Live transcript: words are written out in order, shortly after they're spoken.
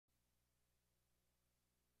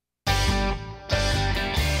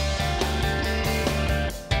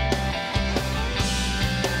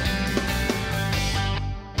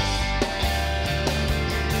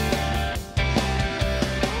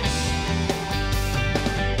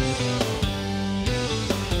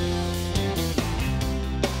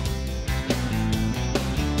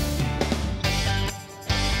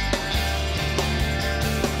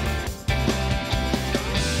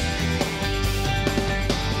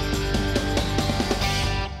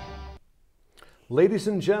Ladies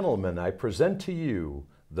and gentlemen, I present to you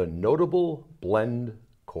the NoteAble Blend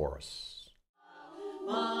Chorus.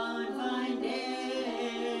 One fine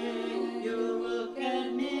day, you'll look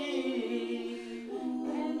at me,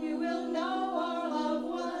 and you will know our love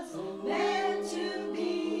was meant to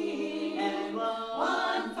be. And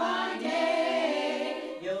one fine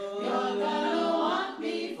day, you're gonna want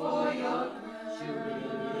me for your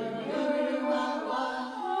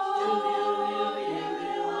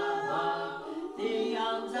the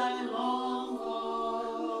arms I long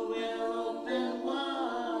for will open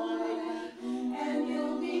wide, and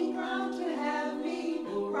you'll be proud to have me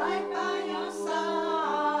right by your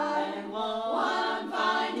side. And one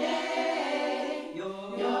fine day,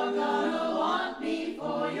 you're gonna want me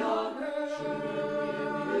for your girl.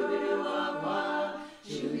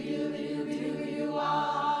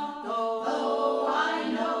 Though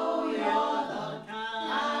I know you're the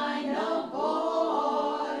kind of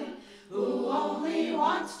boy who only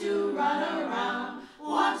wants to run around,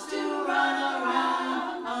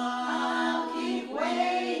 I'll keep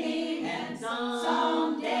waiting, and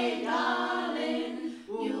someday, darling,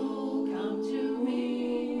 you'll come to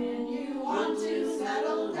me and you want to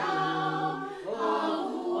settle down.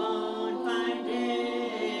 Oh, one fine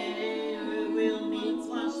day we'll meet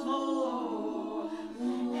once more,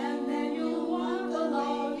 and then you'll want the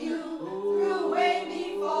love you threw away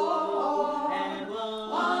before. And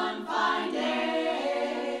one fine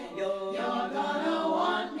day, you're gonna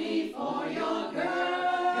want me for your girl,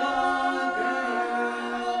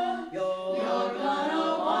 You're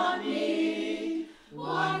gonna want me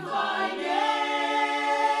one fine day,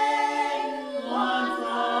 one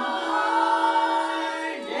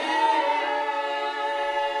fine day.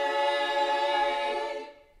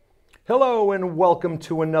 Hello and welcome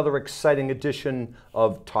to another exciting edition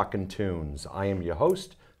of Talkin' Tunes. I am your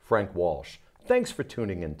host, Frank Walsh. Thanks for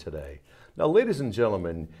tuning in today. Now, ladies and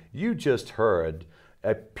gentlemen, you just heard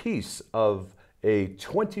a piece of a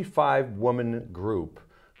 25-woman group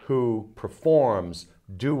who performs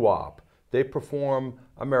doo-wop. They perform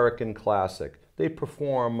American classic. They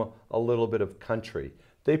perform a little bit of country.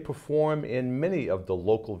 They perform in many of the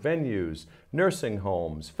local venues, nursing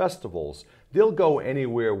homes, festivals. They'll go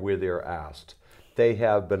anywhere where they're asked. They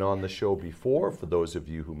have been on the show before, for those of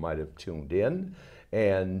you who might have tuned in,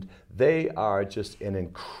 and they are just an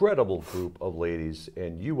incredible group of ladies,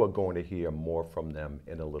 and you are going to hear more from them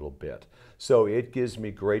in a little bit. So it gives me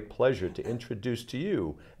great pleasure to introduce to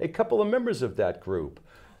you a couple of members of that group,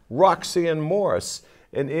 Roxanne Morse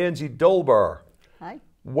and Angie Dolber. Hi.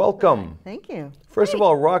 Welcome. Thank you. First of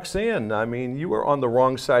all, Roxanne, I mean, you were on the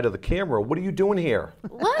wrong side of the camera. What are you doing here?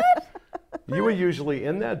 What? You were usually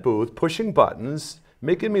in that booth pushing buttons,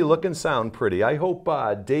 making me look and sound pretty. I hope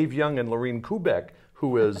Dave Young and Lorene Kubek,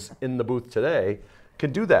 who is in the booth today,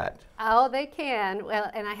 can do that. Oh, they can.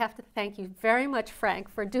 Well, and I have to thank you very much, Frank,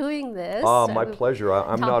 for doing this. My pleasure.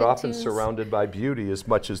 I'm not Talkin' often Tunes. surrounded by beauty as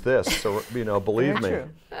much as this, so, you know, believe me. True.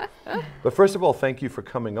 But first of all, thank you for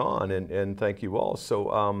coming on, and thank you all.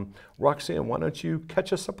 So, Roxanne, why don't you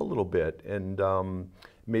catch us up a little bit and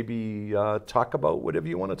maybe talk about whatever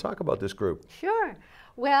you want to talk about this group. Sure.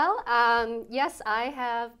 Well, yes, I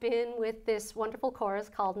have been with this wonderful chorus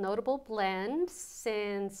called NoteAble Blend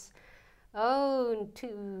since,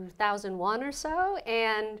 2001 or so.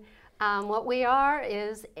 And what we are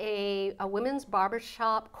is a women's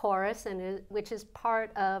barbershop chorus, which is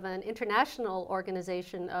part of an international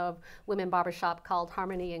organization of women barbershop called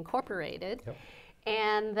Harmony Incorporated. Yep.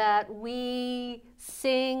 And that we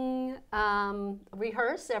sing,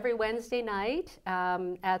 rehearse every Wednesday night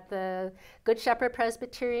at the Good Shepherd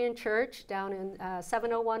Presbyterian Church down in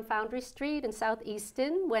 701 Foundry Street in South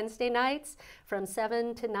Easton, Wednesday nights from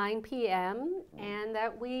 7 to 9 p.m. And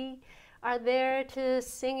that we are there to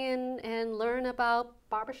sing and learn about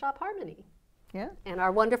barbershop harmony. Yeah. And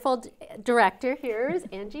our wonderful director here is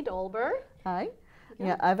Angie Dolber. Hi.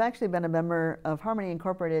 Yeah, I've actually been a member of Harmony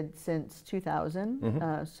Incorporated since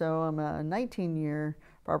 2000, so I'm a 19-year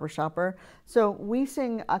barbershopper. So we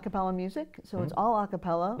sing a cappella music, so it's all a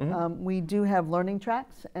cappella. We do have learning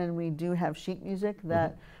tracks, and we do have sheet music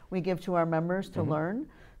that we give to our members to learn.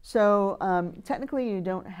 So technically you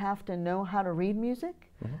don't have to know how to read music,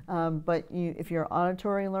 but if you're an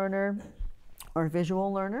auditory learner or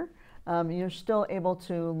visual learner, you're still able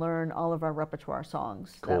to learn all of our repertoire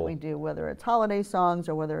songs that we do, whether it's holiday songs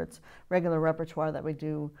or whether it's regular repertoire that we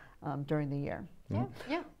do during the year. Yeah.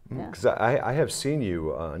 Because I have seen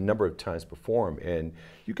you a number of times perform, and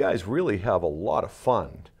you guys really have a lot of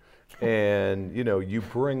fun. And you know, you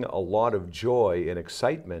bring a lot of joy and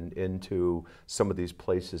excitement into some of these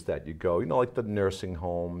places that you go. You know, like the nursing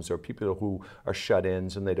homes or people who are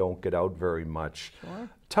shut-ins and they don't get out very much. Sure.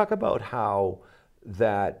 Talk about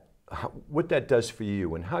what that does for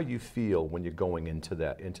you and how you feel when you're going into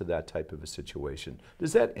that type of a situation.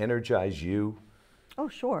 Does that energize you? Oh,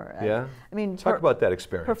 sure. Yeah. I mean, talk about that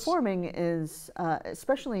experience. Performing is,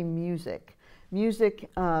 especially music. Music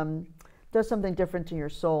does something different to your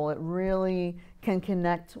soul. It really can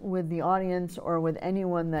connect with the audience or with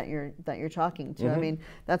anyone that you're talking to. I mean,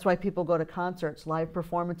 that's why people go to concerts, live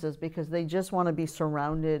performances, because they just want to be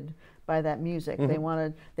surrounded by that music. They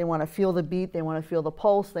want to feel the beat. They want to feel the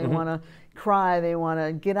pulse. They want to cry. They want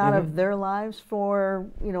to get out of their lives for,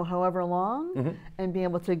 you know, however long, and be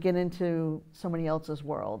able to get into somebody else's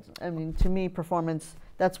world. I mean, to me, performance,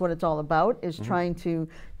 that's what it's all about, is trying to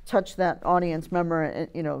touch that audience member and,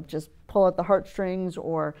 you know, just pull at the heartstrings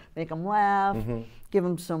or make them laugh, give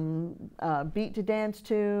them some beat to dance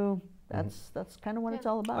to. That's kind of what it's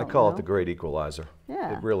all about. I call it the great equalizer.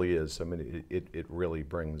 Yeah. It really is. I mean, it really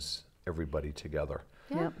brings everybody together.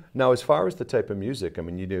 Yep. Now, as far as the type of music, I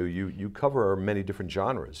mean, you know, you cover many different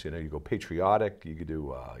genres. You know, you go patriotic. You could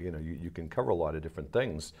do, you know, you can cover a lot of different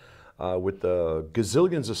things. With the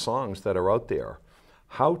gazillions of songs that are out there,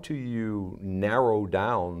 how do you narrow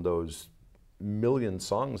down those million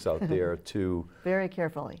songs out there to Very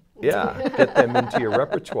carefully. get them into your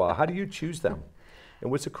repertoire? How do you choose them?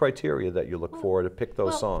 And what's the criteria that you look for to pick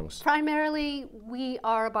those songs? Primarily, we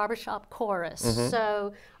are a barbershop chorus,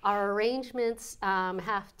 so our arrangements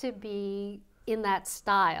have to be in that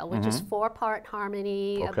style, which is 4-part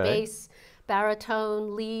harmony, a bass,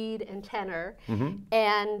 baritone, lead, and tenor,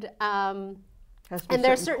 and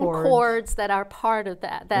there are certain chords that are part of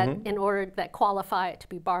that, in order that qualify it to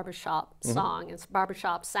be barbershop song. It's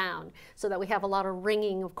barbershop sound, so that we have a lot of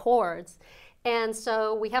ringing of chords. And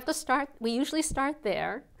so we have to start, we usually start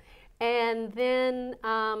there. And then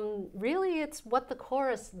really it's what the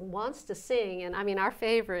chorus wants to sing. And I mean, our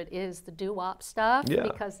favorite is the doo-wop stuff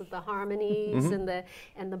because of the harmonies and the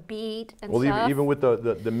beat and stuff. Well, even with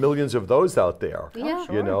the millions of those out there,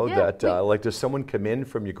 you know, like does someone come in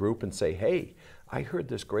from your group and say, hey, I heard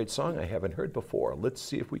this great song I haven't heard before. Let's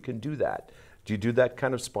see if we can do that. Do you do that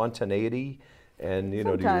kind of spontaneity? And you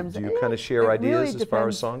know, do you kind of share ideas as far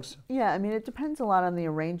as songs? Yeah, I mean, it depends a lot on the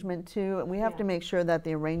arrangement too. And we have to make sure that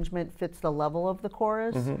the arrangement fits the level of the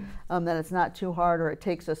chorus, that it's not too hard, or it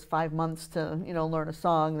takes us 5 months to, you know, learn a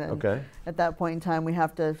song. Then at that point in time, we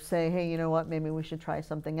have to say, hey, you know what, maybe we should try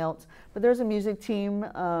something else. But there's a music team,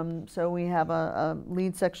 so we have a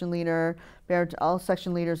lead section leader, all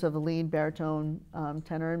section leaders of the lead, baritone,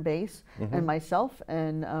 tenor, and bass, and myself.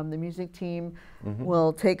 And the music team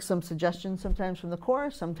will take some suggestions sometimes from the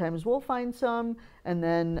chorus. Sometimes we'll find some, and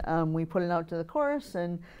then we put it out to the chorus.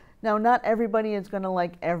 And now, not everybody is going to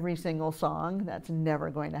like every single song. That's never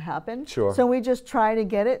going to happen. Sure. So we just try to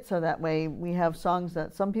get it so that way we have songs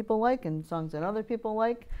that some people like and songs that other people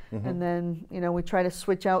like. And then, you know, we try to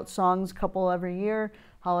switch out songs a couple every year.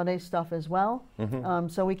 Holiday stuff as well.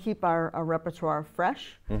 So we keep our repertoire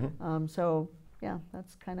fresh. So yeah,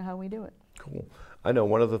 that's kind of how we do it. Cool. I know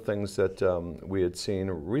one of the things that we had seen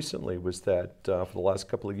recently was that for the last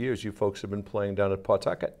couple of years, you folks have been playing down at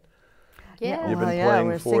Pawtucket. Yeah. You've been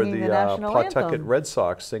playing for the Pawtucket Red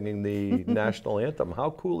Sox, singing the national anthem.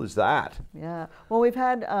 How cool is that? Yeah. Well, we've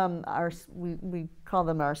had we call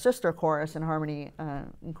them our sister chorus in Harmony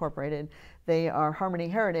Incorporated. They are Harmony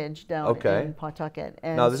Heritage down in Pawtucket.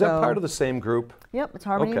 And now, is that part of the same group? Yep, it's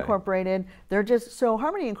Harmony Incorporated. They're just, so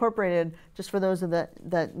Harmony Incorporated, just for those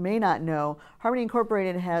that may not know, Harmony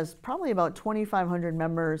Incorporated has probably about 2,500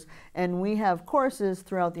 members, and we have choruses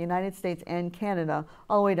throughout the United States and Canada,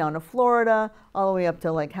 all the way down to Florida, all the way up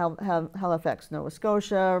to like Halifax, Nova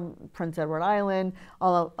Scotia, Prince Edward Island,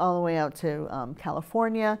 all the way out to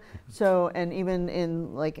California, so, and even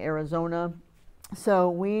in like Arizona. So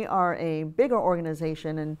we are a bigger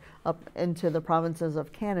organization and up into the provinces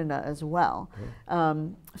of Canada as well.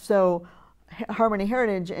 So Harmony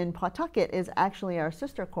Heritage in Pawtucket is actually our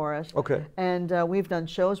sister chorus. And we've done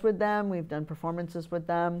shows with them, we've done performances with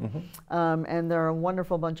them, and they're a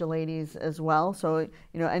wonderful bunch of ladies as well. So,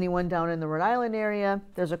 you know, anyone down in the Rhode Island area,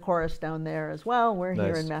 there's a chorus down there as well. We're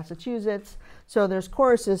here in Massachusetts. So there's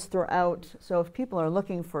choruses throughout. So if people are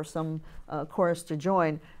looking for some chorus to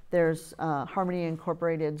join, there's Harmony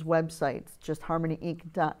Incorporated's website, just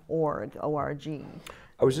harmonyinc.org, O-R-G.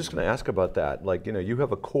 I was just going to ask about that. Like, you know, you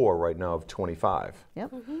have a core right now of 25.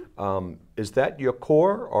 Yep. Is that your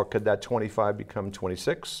core, or could that 25 become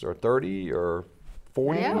 26 or 30 or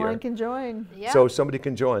 40 Yeah. a year. Anyone can join. Yeah. So somebody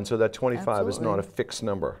can join. So that 25 is not a Absolutely. fixed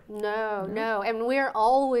number. No, no, and we're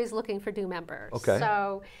always looking for new members. Okay.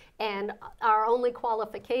 So, and our only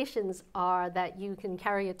qualifications are that you can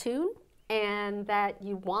carry a tune and that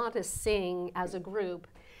you want to sing as a group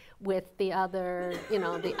with the other,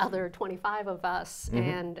 the other 25 of us.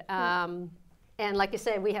 And like I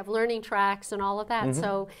said, we have learning tracks and all of that.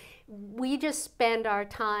 So we just spend our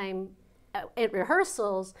time at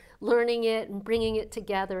rehearsals learning it and bringing it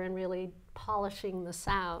together and really polishing the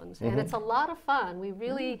sounds. And it's a lot of fun. We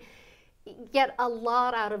really get a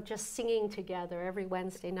lot out of just singing together every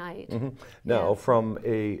Wednesday night. Now, from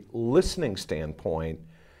a listening standpoint,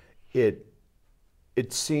 it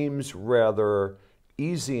seems rather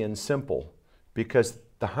easy and simple because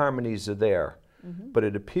the harmonies are there. But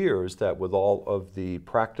it appears that with all of the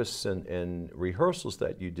practice and rehearsals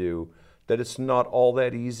that you do, that it's not all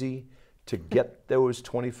that easy to get those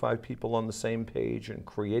 25 people on the same page and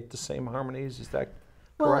create the same harmonies. Is that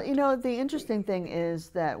correct? Well, the interesting thing is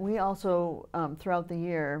that we also, throughout the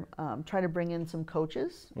year, try to bring in some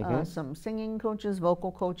coaches, some singing coaches,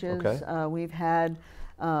 vocal coaches. Okay. We've had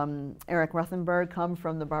Eric Ruthenberg come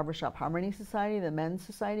from the Barbershop Harmony Society, the Men's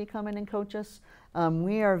Society, come in and coach us.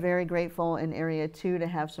 We are very grateful in Area 2 to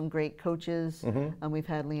have some great coaches. We've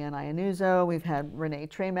had Leanne Iannuzzo, we've had Renee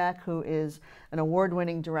Tremack, who is an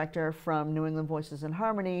award-winning director from New England Voices in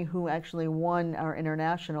Harmony, who actually won our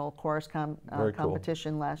international chorus Very cool.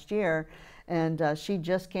 competition last year. And she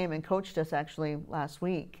just came and coached us actually last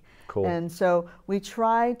week. Cool. And so we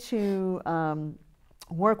try to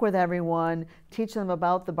work with everyone, teach them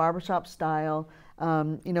about the barbershop style.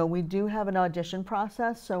 We do have an audition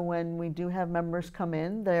process, so when we do have members come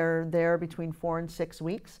in, they're there between 4 and 6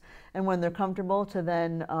 weeks, and when they're comfortable to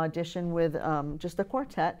then audition with just a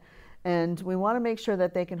quartet. And we want to make sure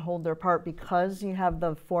that they can hold their part because you have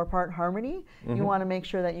the 4-part harmony. You want to make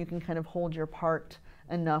sure that you can kind of hold your part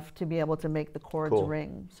enough to be able to make the chords Cool.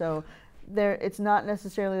 ring. So it's not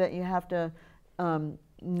necessarily that you have to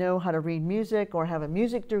know how to read music or have a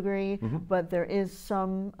music degree, but there is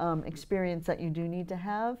some experience that you do need to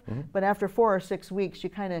have. But after 4 or 6 weeks, you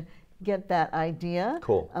kind of get that idea.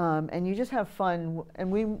 Cool. And you just have fun.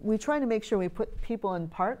 And we try to make sure we put people in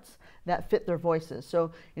parts that fit their voices.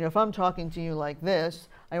 So, if I'm talking to you like this,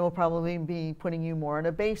 I will probably be putting you more in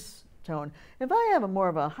a bass tone. If I have more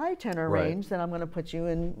of a high tenor Right. range, then I'm going to put you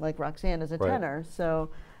in like Roxanne as a Right. tenor. So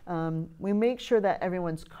we make sure that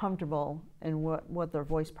everyone's comfortable in what their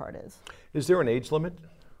voice part is. Is there an age limit?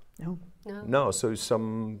 No. No. No, so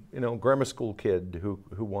some grammar school kid who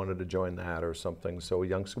wanted to join that or something. So we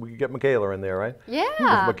could get Michaela in there, right? Yeah. If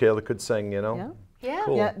Michaela could sing, Yeah. Yeah.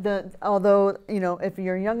 Cool. Yeah, although, if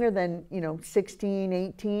you're younger than, 16,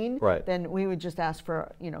 18, Right. then we would just ask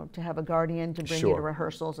for, to have a guardian to bring you Sure. to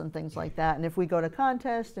rehearsals and things like that. And if we go to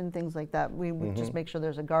contests and things like that, we would just make sure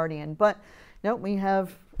there's a guardian. But no, we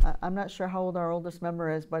have, I'm not sure how old our oldest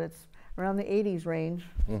member is, but it's around the 80s range.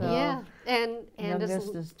 So Yeah. And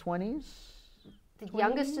youngest is 20s. the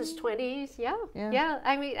youngest is 20s. Yeah. Yeah. Yeah.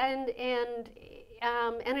 I mean,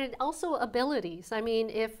 and it also abilities. I mean,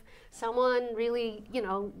 if someone really,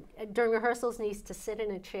 during rehearsals needs to sit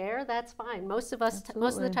in a chair, that's fine. Most of the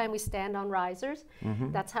Absolutely. time we stand on risers.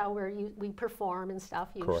 That's how we perform and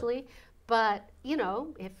stuff Correct. usually. But,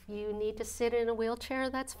 if you need to sit in a wheelchair,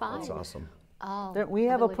 that's fine. That's awesome. All We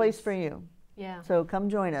have a place abilities. for you. Yeah. So come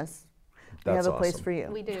join us. We That's have a place awesome. for you.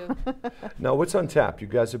 We do. Now, what's on tap? You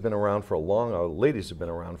guys have been around for ladies have been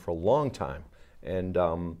around for a long time. And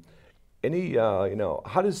how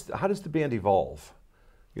does the band evolve?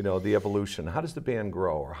 The evolution. How does the band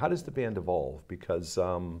grow, or how does the band evolve? Because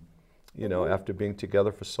after being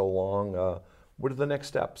together for so long, what are the next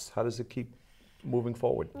steps? How does it keep moving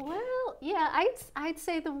forward? Well, yeah, I'd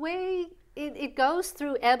say the way it goes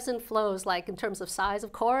through ebbs and flows, like in terms of size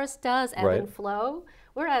of chorus does ebb Right. and flow.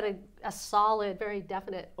 We're at a solid, very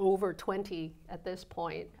definite over 20 at this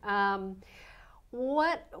point.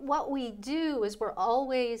 What we do is we're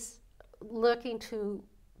always looking to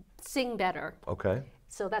sing better. Okay.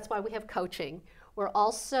 So that's why we have coaching. We're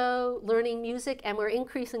also learning music, and we're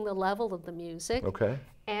increasing the level of the music. Okay.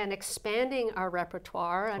 And expanding our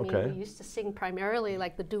repertoire. I mean, Okay. we used to sing primarily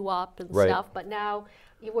like the doo-wop and Right. stuff, but now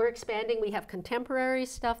we're expanding. We have contemporary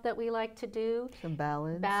stuff that we like to do, Some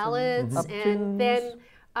ballads. ballads, some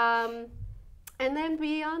and then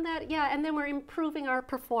beyond that, yeah, and then we're improving our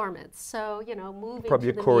performance. So moving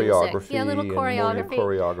Probably to a the music. choreography Yeah, a little and more choreography.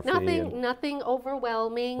 choreography and- Nothing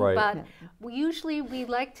overwhelming, Right. but Yeah. we usually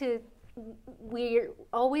like to we're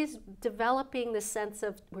always developing the sense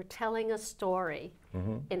of we're telling a story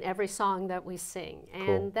in every song that we sing,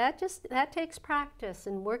 and that takes practice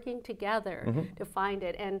and working together to find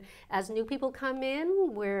it. And as new people come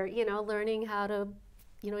in, we're learning how to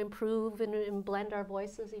improve and blend our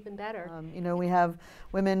voices even better. We have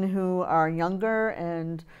women who are younger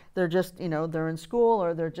and they're just, they're in school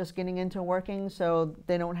or they're just getting into working, so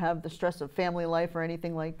they don't have the stress of family life or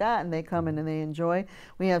anything like that, and they come in and they enjoy.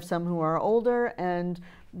 We have some who are older and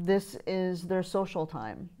this is their social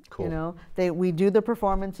time. Cool. We do the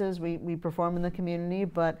performances, we perform in the community,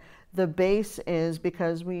 but the base is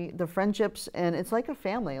because the friendships, and it's like a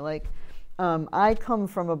family. I come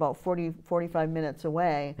from about 45 minutes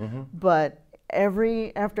away, but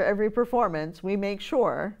after every performance,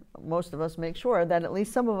 most of us make sure that at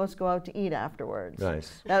least some of us go out to eat afterwards.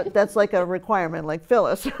 Nice. That's like a requirement, like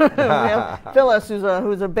Phyllis. We have Phyllis,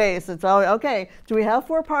 who's a bass. It's always, okay, do we have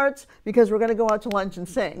 4 parts? Because we're going to go out to lunch and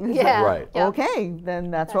sing. Yeah. Right. Yep. Okay,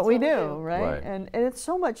 then that's what we do, right? And it's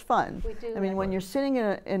so much fun. We do I mean, that. when you're sitting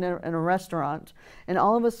in a restaurant and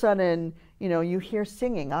all of a sudden, you hear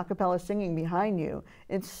singing, a cappella singing behind you,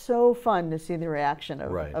 it's so fun to see the reaction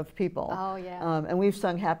of people. Oh, yeah. And we've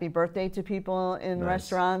sung happy birthday to people in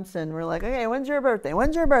restaurants, and we're like, okay, when's your birthday?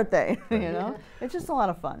 When's your birthday? It's just a lot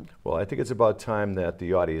of fun. Well, I think it's about time that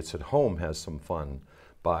the audience at home has some fun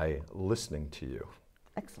by listening to you.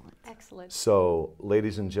 Excellent. Excellent. So,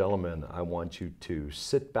 ladies and gentlemen, I want you to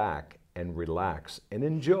sit back and relax and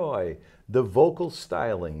enjoy the vocal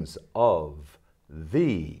stylings of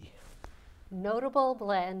the NoteAble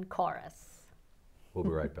Blend chorus. We'll be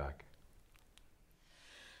right back.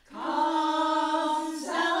 Come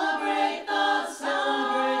celebrate the sound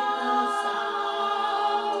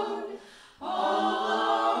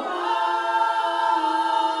all around.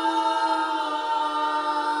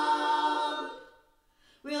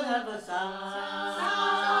 We'll have a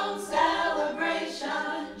sound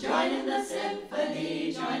celebration. Join in the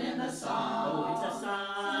symphony, join in the song. Oh, it's a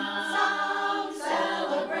sound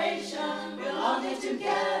celebration. We'll all get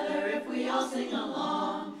together if we all sing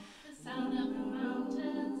along. The sound of the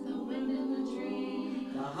mountains, the wind in the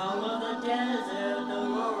trees, the hum of the desert, the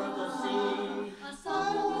roar of the sea, a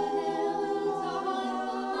song of the hills, a hum of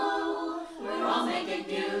the low. We're all making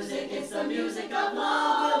music, it's the music of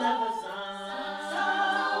love. We'll have a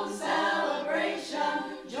sound celebration.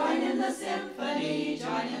 Join in the symphony,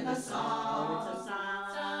 join in the song. It's a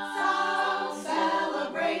sound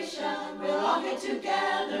celebration. We'll all get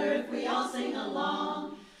together if we all sing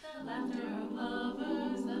along. The laughter of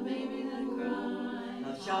lovers, the baby that cries,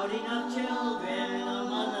 the shouting of children, a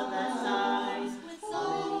mother that sighs. With so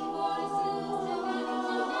many voices together,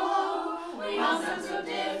 we all sound so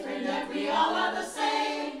different, yet we all are the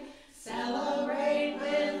same. Celebrate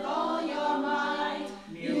with all your might.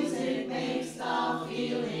 Music makes the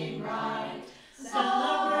feeling right.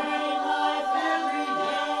 Celebrate life every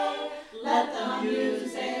day. Let the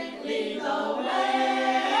music lead the way.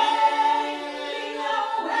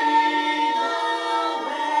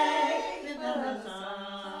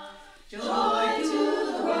 Joy to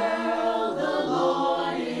the world, the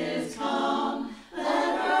Lord is come.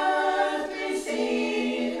 Let earth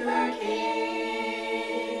receive her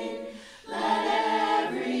King. Let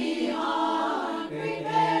every heart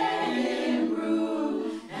prepare him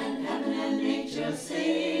room. And heaven and nature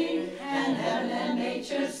sing, and heaven and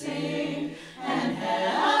nature sing, and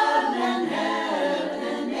heaven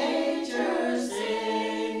and nature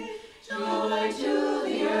sing. Joy to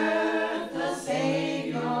the earth, the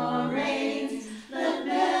Savior reigns. Let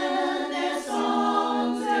men their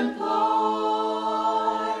songs employ.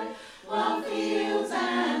 While fields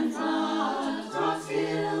and floods, cross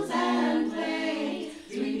hills and plains,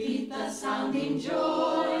 repeat the sounding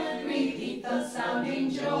joy, repeat the sounding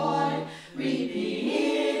joy,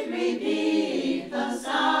 repeat the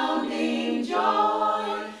sounding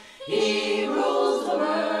joy. He rules the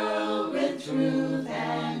world with truth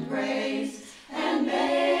and grace, and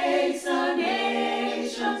makes the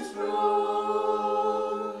nations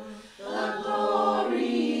prove the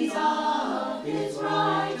glories of his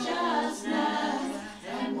righteousness,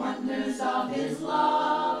 and wonders of his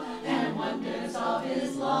love, and wonders of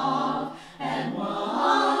his love, and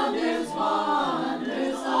wonders of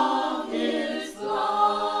his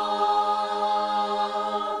love.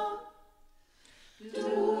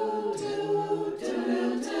 Do, do, do,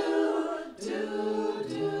 do, do,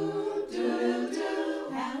 do, do, do.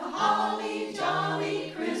 Have a holly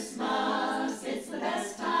jolly Christmas. It's the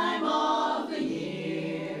best time of the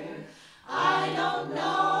year. I don't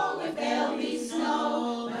know if there'll be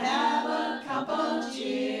snow, but have a cup of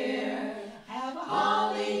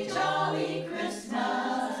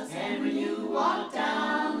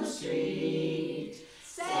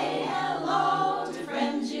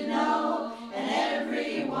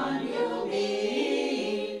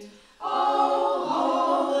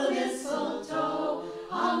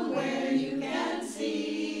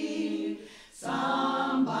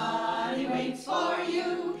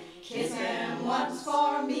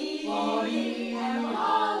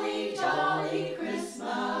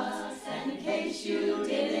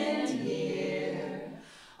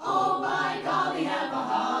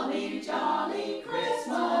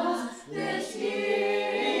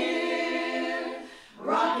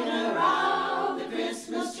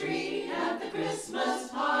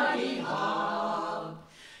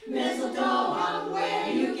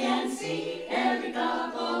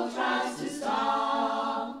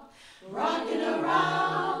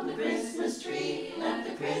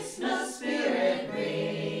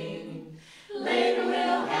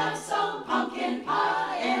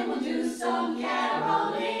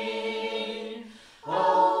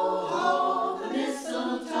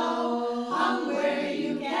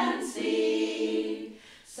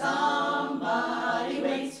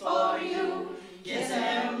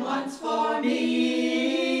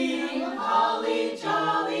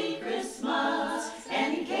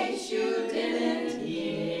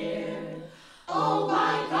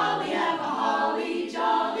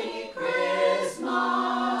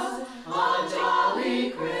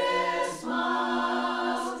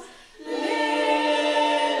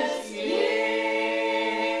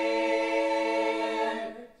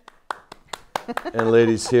And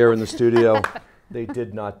ladies here in the studio, they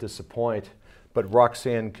did not disappoint. But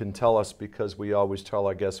Roxanne can tell us, because we always tell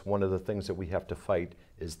our guests one of the things that we have to fight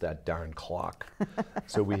is that darn clock.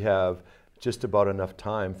 So we have just about enough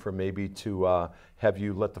time for maybe to have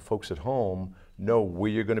you let the folks at home know where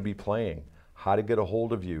you're going to be playing, how to get a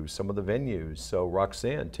hold of you, some of the venues. So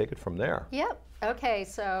Roxanne, take it from there. Yep. Okay,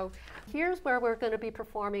 so here's where we're going to be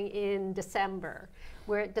performing in December.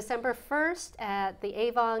 We're at December 1st at the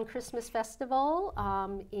Avon Christmas Festival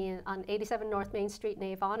on 87 North Main Street in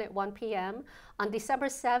Avon at 1 p.m. On December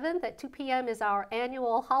 7th at 2 p.m. is our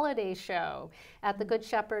annual holiday show at the Good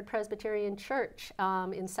Shepherd Presbyterian Church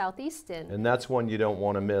in Southeaston. And that's one you don't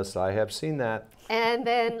want to miss. I have seen that. And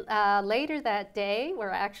then later that day, we're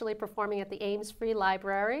actually performing at the Ames Free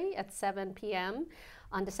Library at 7 p.m.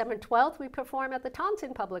 On December 12th, we perform at the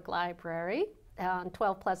Taunton Public Library on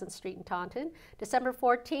 12 Pleasant Street in Taunton. December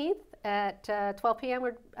 14th at 12 p.m.,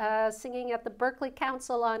 we're singing at the Berkeley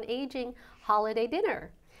Council on Aging Holiday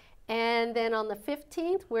Dinner. And then on the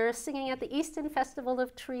 15th, we're singing at the Easton Festival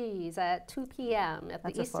of Trees at 2 p.m. at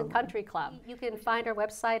the Easton Country Club. You can find our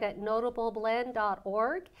website at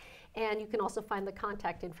NoteAbleBlend.org, and you can also find the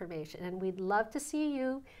contact information. And we'd love to see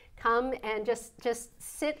you come and just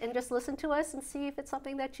sit and just listen to us and see if it's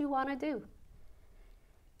something that you want to do.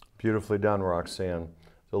 Beautifully done, Roxanne.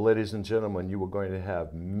 So ladies and gentlemen, you are going to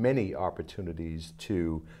have many opportunities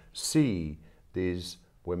to see these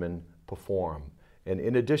women perform. And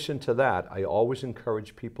in addition to that, I always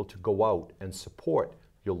encourage people to go out and support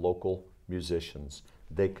your local musicians.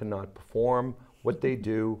 They cannot perform what they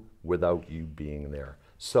do without you being there.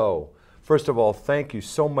 So, first of all, thank you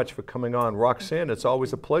so much for coming on. Roxanne, it's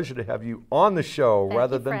always a pleasure to have you on the show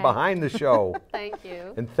rather than Frank. behind the show. Thank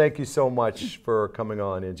you. And thank you so much for coming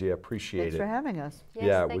on, Angie. I appreciate Thanks it. for having us. Yes,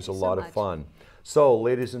 Yeah, it thank was a you so lot of much. fun. So,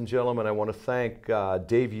 ladies and gentlemen, I want to thank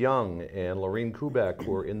Dave Young and Lorene Kubek,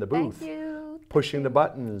 who are in the booth, Thank you. pushing the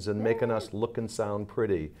buttons and making us look and sound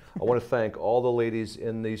pretty. I want to thank all the ladies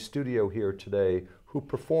in the studio here today who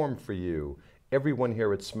performed for you. Everyone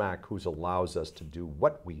here at SMAC who allows us to do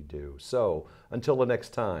what we do. So, until the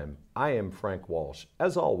next time, I am Frank Walsh.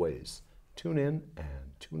 As always, tune in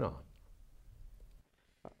and tune on.